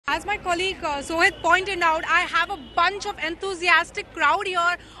As my colleague Sohit pointed out, I have a bunch of enthusiastic crowd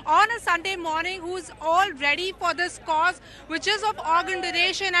here on a Sunday morning who's all ready for this cause, which is of organ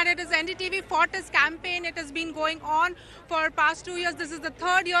donation, and it is NDTV Fortis campaign. It has been going on for past 2 years. This is the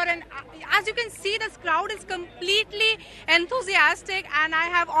third year, and as you can see, this crowd is completely enthusiastic. And I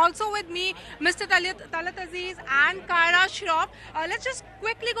have also with me Mr. Talat Aziz and Kyra Shroff. Let's just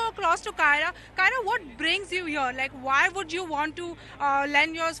quickly go across to Kyra. Kyra, what brings you here? Like, why would you want to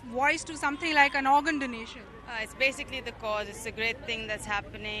lend your voice to something like an organ donation? It's basically the cause. It's a great thing that's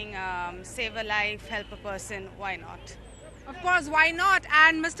happening. Save a life, help a person. Why not? Of course, why not?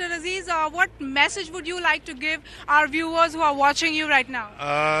 And Mr. Aziz, what message would you like to give our viewers who are watching you right now?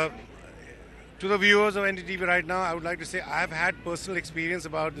 To the viewers of NDTV right now, I would like to say I have had personal experience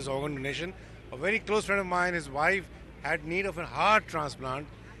about this organ donation. A very close friend of mine, his wife had need of a heart transplant,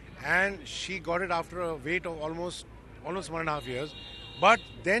 and she got it after a wait of almost 1.5 years. But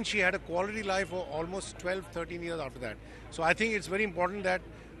then she had a quality life for almost 12-13 years after that. So I think it's very important that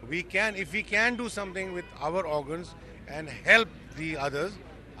if we can do something with our organs and help the others,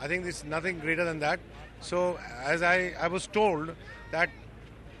 I think there's nothing greater than that. So as I was told that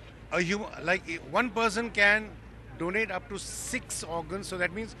one person can donate up to 6 organs, so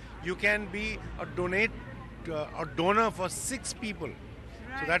that means you can be a donor for 6 people.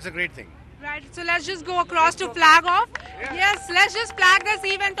 Right. So that's a great thing. Right, so let's just go across to flag off. Yeah. Yes, let's just flag this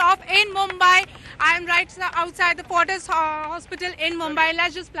event off in Mumbai. I am right outside the Fortis Hospital in Mumbai.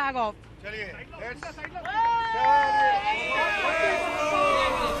 Let's just flag off.